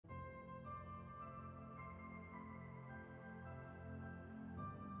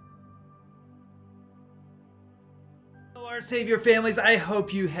Our Savior families, I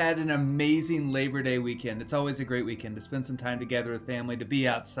hope you had an amazing Labor Day weekend. It's always a great weekend to spend some time together with family, to be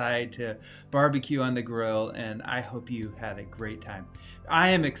outside, to barbecue on the grill, and I hope you had a great time. I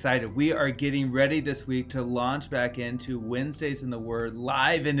am excited. We are getting ready this week to launch back into Wednesdays in the Word,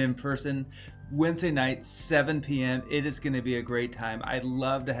 live and in person. Wednesday night, 7 p.m. It is going to be a great time. I'd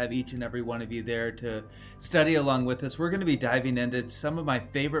love to have each and every one of you there to study along with us. We're going to be diving into some of my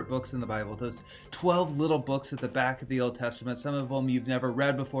favorite books in the Bible, those 12 little books at the back of the Old Testament. Some of them you've never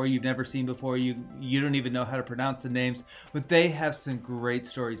read before, you've never seen before, you don't even know how to pronounce the names, but they have some great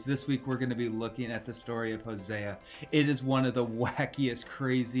stories. This week we're going to be looking at the story of Hosea. It is one of the wackiest,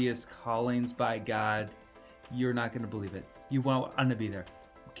 craziest callings by God. You're not going to believe it. You want to be there.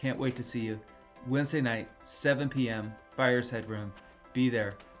 Can't wait to see you. Wednesday night, 7 p.m., Fire's Headroom. Be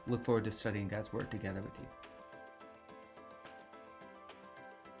there. Look forward to studying God's Word together with you.